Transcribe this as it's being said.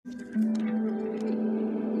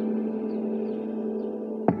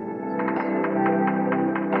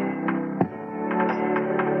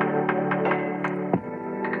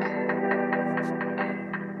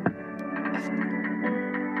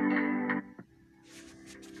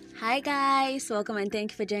Hi guys, welcome and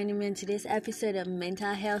thank you for joining me on today's episode of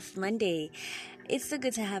Mental Health Monday. It's so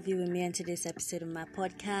good to have you with me on today's episode of my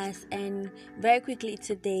podcast, and very quickly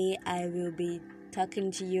today I will be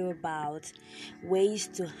talking to you about ways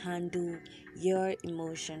to handle your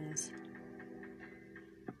emotions.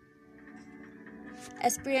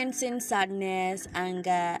 Experiencing sadness,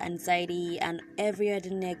 anger, anxiety, and every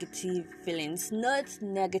other negative feelings, not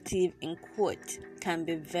negative in quote, can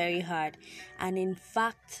be very hard. And in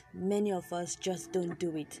fact, many of us just don't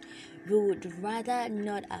do it. We would rather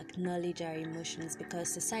not acknowledge our emotions because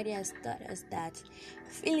society has taught us that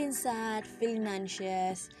feeling sad, feeling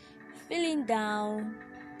anxious, feeling down,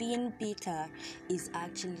 being bitter is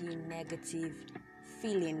actually a negative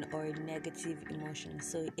feeling or a negative emotion.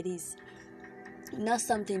 So it is not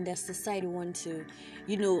something that society want to,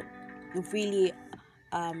 really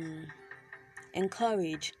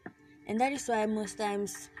encourage. And that is why most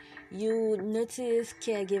times you notice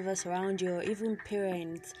caregivers around you or even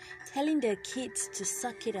parents telling their kids to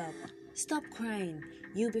suck it up, stop crying,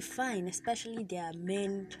 you'll be fine, especially their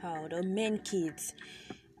men child or men kids,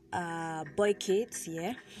 boy kids,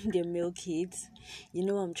 they're male kids. You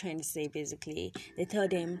know what I'm trying to say. Basically, they tell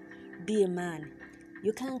them, be a man,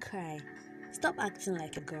 you can't cry, stop acting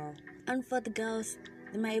like a girl. And for the girls,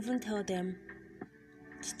 they might even tell them,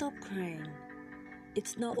 stop crying,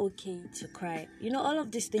 it's not okay to cry. All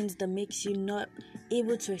of these things that makes you not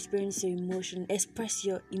able to express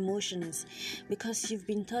your emotions, because you've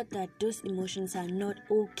been taught that those emotions are not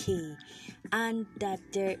okay and that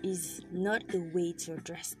there is not a way to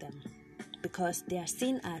address them because they are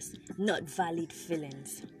seen as not valid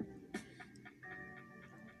feelings.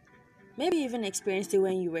 Maybe you even experienced it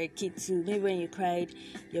when you were a kid too. Maybe when you cried,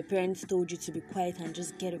 your parents told you to be quiet and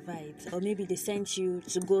just get it right. Or maybe they sent you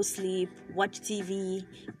to go sleep, watch TV,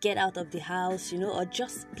 get out of the house, or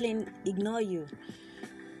just plain ignore you.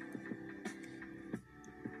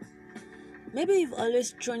 Maybe you've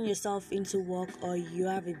always thrown yourself into work, or you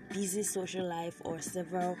have a busy social life or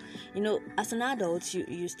several, as an adult,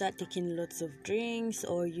 you start taking lots of drinks,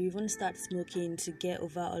 or you even start smoking to get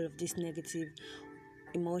over all of these negative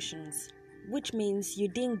emotions, which means you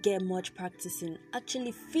didn't get much practice in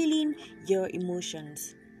actually feeling your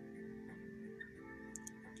emotions.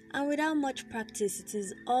 And without much practice, it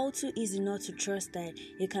is all too easy not to trust that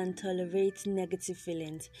you can tolerate negative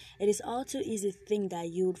feelings. It is all too easy to think that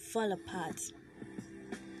you would fall apart.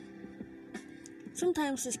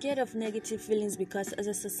 Sometimes we're scared of negative feelings because as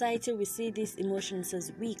a society we see these emotions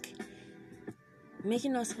as weak,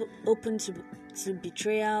 making us open to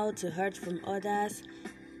betrayal, to hurt from others.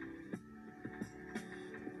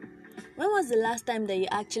 When was the last time that you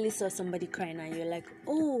actually saw somebody crying and you're like,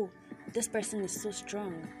 oh, this person is so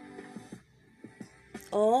strong?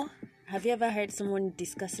 Or have you ever heard someone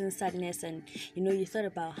discussing sadness and you thought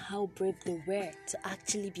about how brave they were to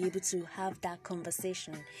actually be able to have that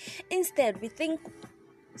conversation? Instead, we think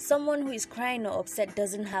someone who is crying or upset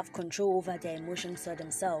doesn't have control over their emotions or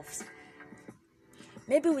themselves.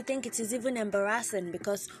 Maybe we think it is even embarrassing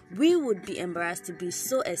because we would be embarrassed to be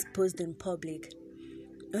so exposed in public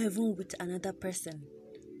or even with another person.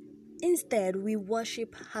 Instead, we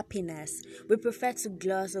worship happiness. We prefer to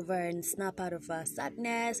gloss over and snap out of our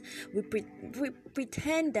sadness. We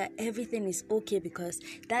pretend that everything is okay because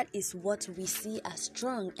that is what we see as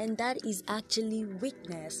strong, and that is actually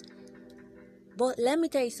weakness. But let me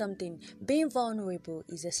tell you something, being vulnerable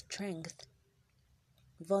is a strength.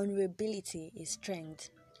 Vulnerability is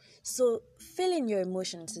strength. So feeling your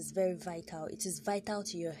emotions is very vital. It is vital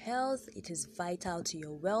to your health. It is vital to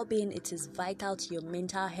your well-being. It is vital to your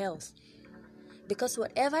mental health. Because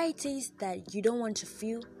whatever it is that you don't want to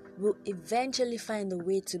feel will eventually find a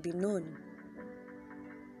way to be known.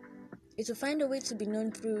 It will find a way to be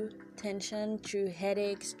known through tension, through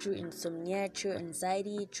headaches, through insomnia, through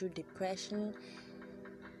anxiety, through depression.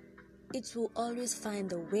 It will always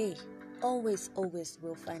find a way. Always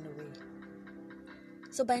will find a way.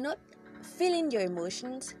 So by not feeling your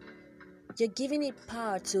emotions, you're giving it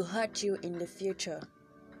power to hurt you in the future.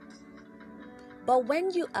 But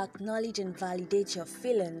when you acknowledge and validate your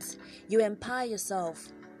feelings, you empower yourself.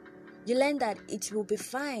 You learn that it will be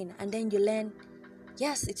fine, and then you learn,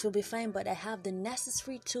 yes, it will be fine, but I have the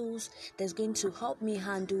necessary tools that's going to help me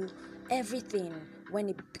handle everything when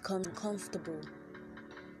it becomes comfortable.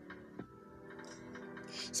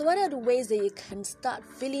 So what are the ways that you can start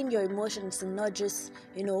feeling your emotions and not just,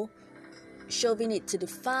 shoving it to the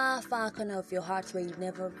far, far corner of your heart where you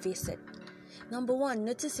never visit? Number 1,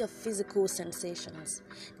 notice your physical sensations.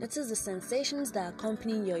 Notice the sensations that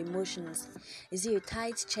accompany your emotions. Is it a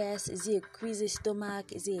tight chest? Is it a queasy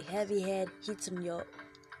stomach? Is it a heavy head, heat on your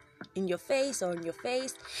in your face or on your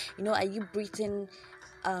face? Are you breathing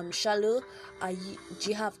shallow? Do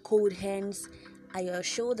you have cold hands? Are your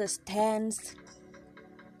shoulders tense?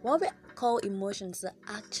 What we call emotions are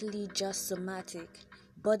actually just somatic,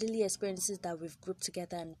 bodily experiences that we've grouped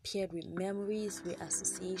together and paired with memories, with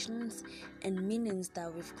associations, and meanings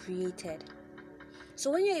that we've created. So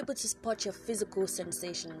when you're able to spot your physical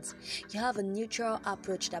sensations, you have a neutral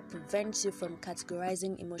approach that prevents you from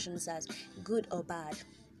categorizing emotions as good or bad.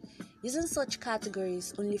 Using such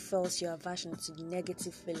categories only fuels your aversion to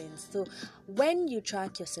negative feelings. So when you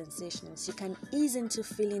track your sensations, you can ease into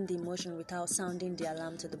feeling the emotion without sounding the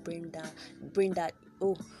alarm to the brain that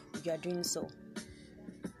oh, you are doing so.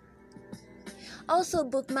 Also,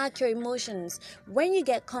 bookmark your emotions. When you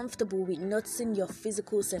get comfortable with noticing your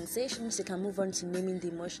physical sensations, you can move on to naming the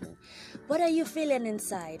emotion. What are you feeling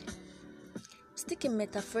inside? Stick a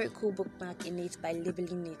metaphorical bookmark in it by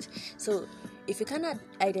labeling it. So, if you cannot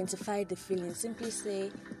identify the feeling, simply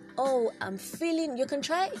say, "Oh, I'm feeling." You can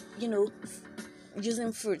try,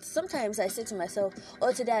 using fruits. Sometimes I say to myself,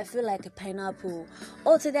 "Oh, today I feel like a pineapple.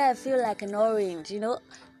 Oh, today I feel like an orange."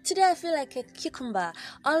 Today I feel like a cucumber.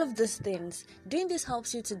 All of these things. Doing this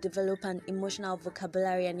helps you to develop an emotional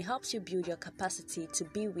vocabulary, and it helps you build your capacity to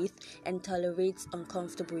be with and tolerate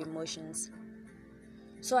uncomfortable emotions.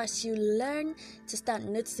 So as you learn to start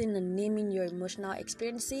noticing and naming your emotional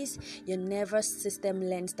experiences, your nervous system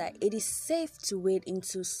learns that it is safe to wade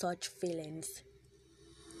into such feelings.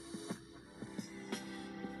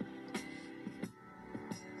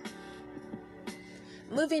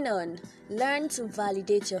 Moving on, learn to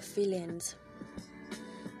validate your feelings.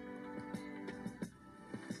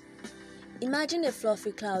 Imagine a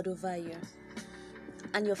fluffy cloud over you,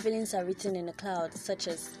 and your feelings are written in a cloud, such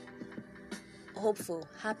as hopeful,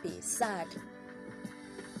 happy, sad.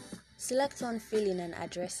 Select one feeling and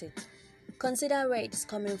address it. Consider where it's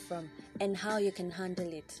coming from and how you can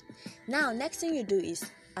handle it. Now, next thing you do is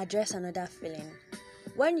address another feeling.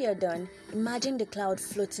 When you're done, imagine the cloud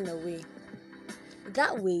floating away.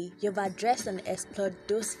 That way, you've addressed and explored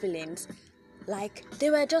those feelings like they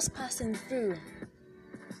were just passing through.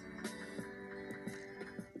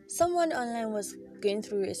 Someone online was going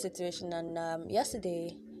through a situation, and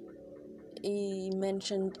yesterday he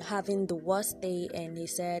mentioned having the worst day, and he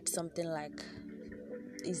said something like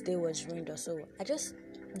his day was ruined or so. I just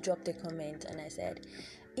dropped a comment and I said,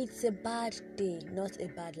 it's a bad day, not a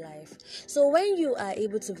bad life. So when you are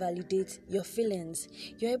able to validate your feelings,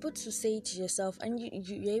 you're able to say it to yourself, and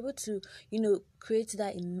you're able to, create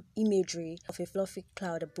that imagery of a fluffy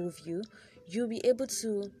cloud above you. You'll be able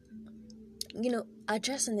to,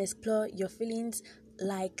 address and explore your feelings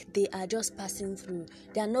like they are just passing through.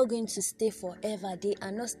 They are not going to stay forever. They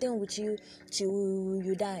are not staying with you till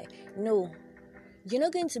you die. No. You're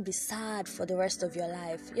not going to be sad for the rest of your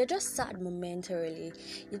life. You're just sad momentarily.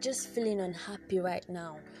 You're just feeling unhappy right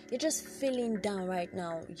now. You're just feeling down right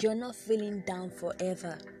now. You're not feeling down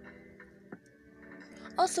forever.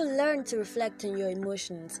 Also, learn to reflect on your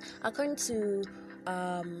emotions. According to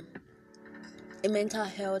a mental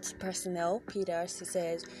health personnel, Peters, he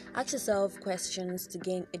says, ask yourself questions to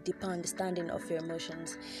gain a deeper understanding of your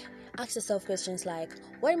emotions. Ask yourself questions like,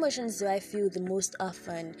 what emotions do I feel the most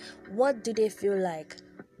often? What do they feel like?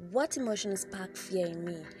 What emotions spark fear in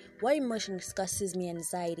me? What emotions causes me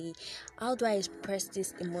anxiety? How do I express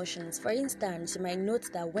these emotions? For instance, you might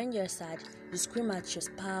note that when you're sad, you scream at your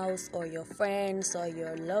spouse or your friends or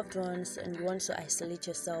your loved ones, and you want to isolate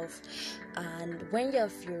yourself. And when you're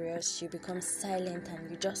furious, you become silent and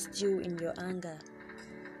you just stew in your anger.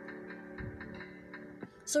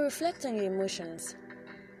 So reflect on your emotions.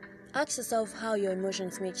 Ask yourself how your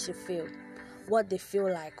emotions makes you feel, what they feel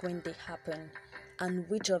like when they happen, and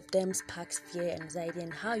which of them sparks fear, anxiety,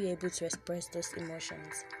 and how you're able to express those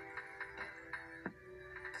emotions.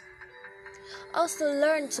 Also,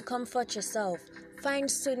 learn to comfort yourself. Find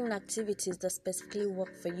soothing activities that specifically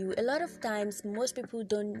work for you. A lot of times, most people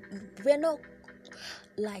we're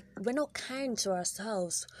not kind to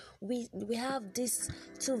ourselves. We have these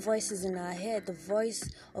two voices in our head, the voice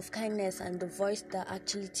of kindness and the voice that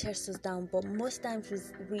actually tears us down. But most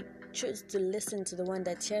times we choose to listen to the one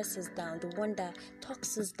that tears us down, the one that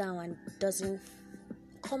talks us down and doesn't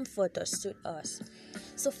comfort or soothe us.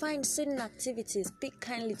 So find soothing activities, speak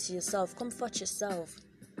kindly to yourself, comfort yourself.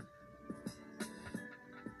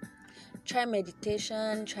 Try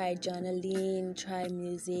meditation, try journaling, try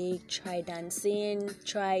music, try dancing,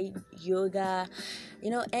 try yoga,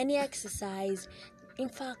 any exercise. In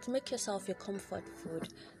fact, make yourself your comfort food,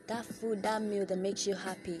 that meal that makes you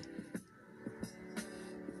happy.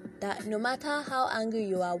 That no matter how angry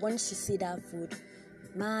you are, once you see that food,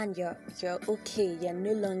 man, you're okay, you're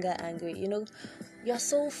no longer angry, your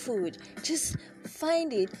soul food. Just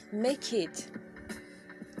find it, make it.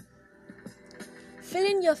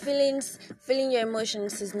 Feeling your feelings, feeling your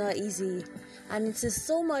emotions is not easy, and it is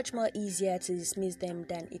so much more easier to dismiss them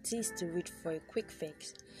than it is to reach for a quick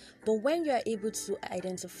fix. But when you are able to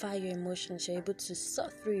identify your emotions, you're able to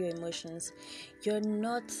sort through your emotions, you're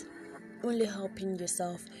not only helping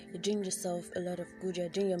yourself, you're doing yourself a lot of good, you're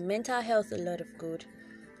doing your mental health a lot of good,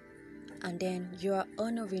 and then you are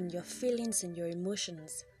honoring your feelings and your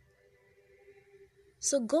emotions.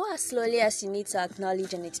 So go as slowly as you need to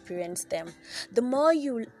acknowledge and experience them. The more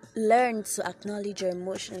you learn to acknowledge your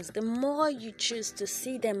emotions, the more you choose to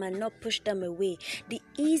see them and not push them away, the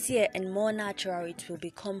easier and more natural it will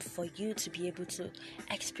become for you to be able to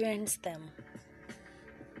experience them.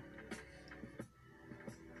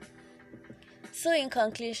 So in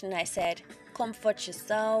conclusion, I said, comfort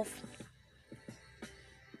yourself.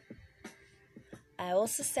 I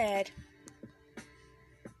also said,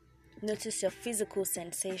 notice your physical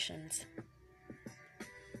sensations.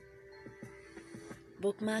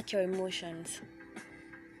 Bookmark your emotions.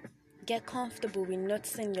 Get comfortable with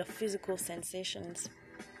noticing your physical sensations.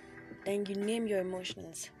 Then you name your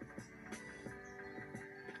emotions.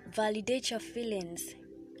 Validate your feelings.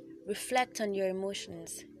 Reflect on your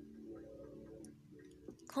emotions.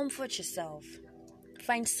 Comfort yourself.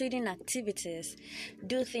 Find soothing activities.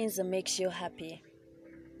 Do things that makes you happy.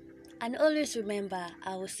 And always remember,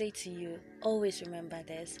 I will say to you, always remember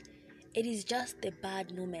this. It is just a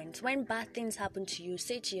bad moment. When bad things happen to you,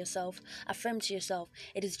 say to yourself, affirm to yourself,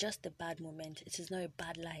 it is just a bad moment. It is not a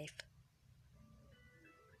bad life.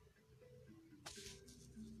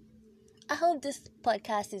 I hope this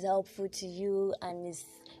podcast is helpful to you and is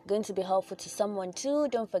going to be helpful to someone too.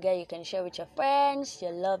 Don't forget you can share with your friends,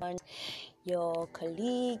 your loved ones, your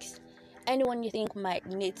colleagues, anyone you think might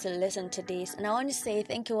need to listen to this. And I want to say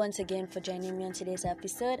thank you once again for joining me on today's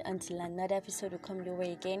episode. Until another episode will come your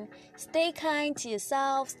way again. Stay kind to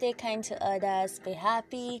yourself, stay kind to others, be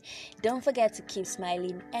happy. Don't forget to keep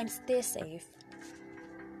smiling and stay safe.